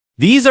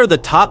These are the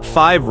top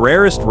 5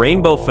 rarest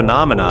rainbow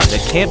phenomena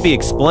that can't be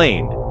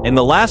explained, and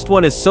the last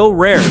one is so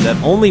rare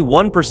that only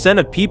 1%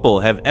 of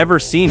people have ever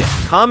seen it.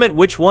 Comment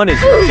which one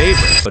is your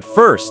favorite. But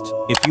first,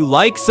 if you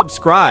like,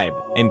 subscribe,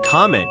 and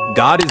comment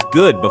 "God is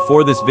good"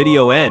 before this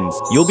video ends,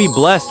 you'll be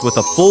blessed with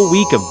a full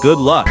week of good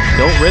luck.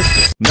 Don't risk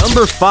it.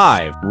 Number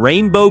 5.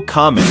 Rainbow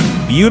Comet.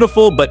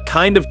 Beautiful but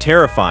kind of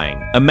terrifying.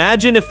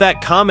 Imagine if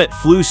that comet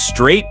flew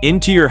straight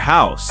into your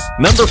house.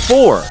 Number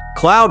 4.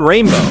 Cloud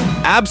Rainbow.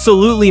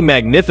 Absolutely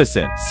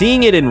magnificent.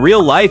 Seeing it in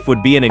real life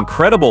would be an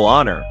incredible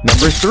honor.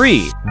 Number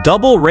 3.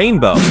 Double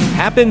Rainbow.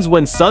 Happens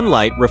when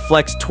sunlight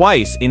reflects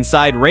twice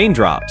inside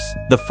raindrops.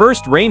 The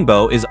first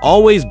rainbow is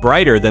always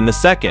brighter than the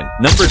second.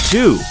 Number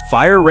 2.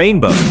 Fire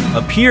Rainbow.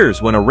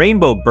 Appears when a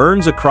rainbow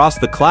burns across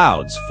the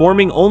clouds,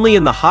 forming only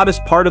in the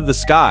hottest part of the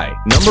sky.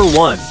 Number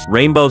 1.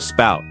 Rainbow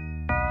Spout.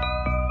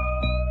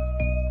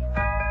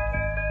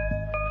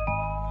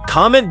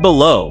 Comment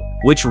below,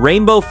 which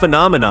rainbow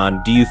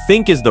phenomenon do you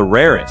think is the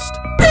rarest?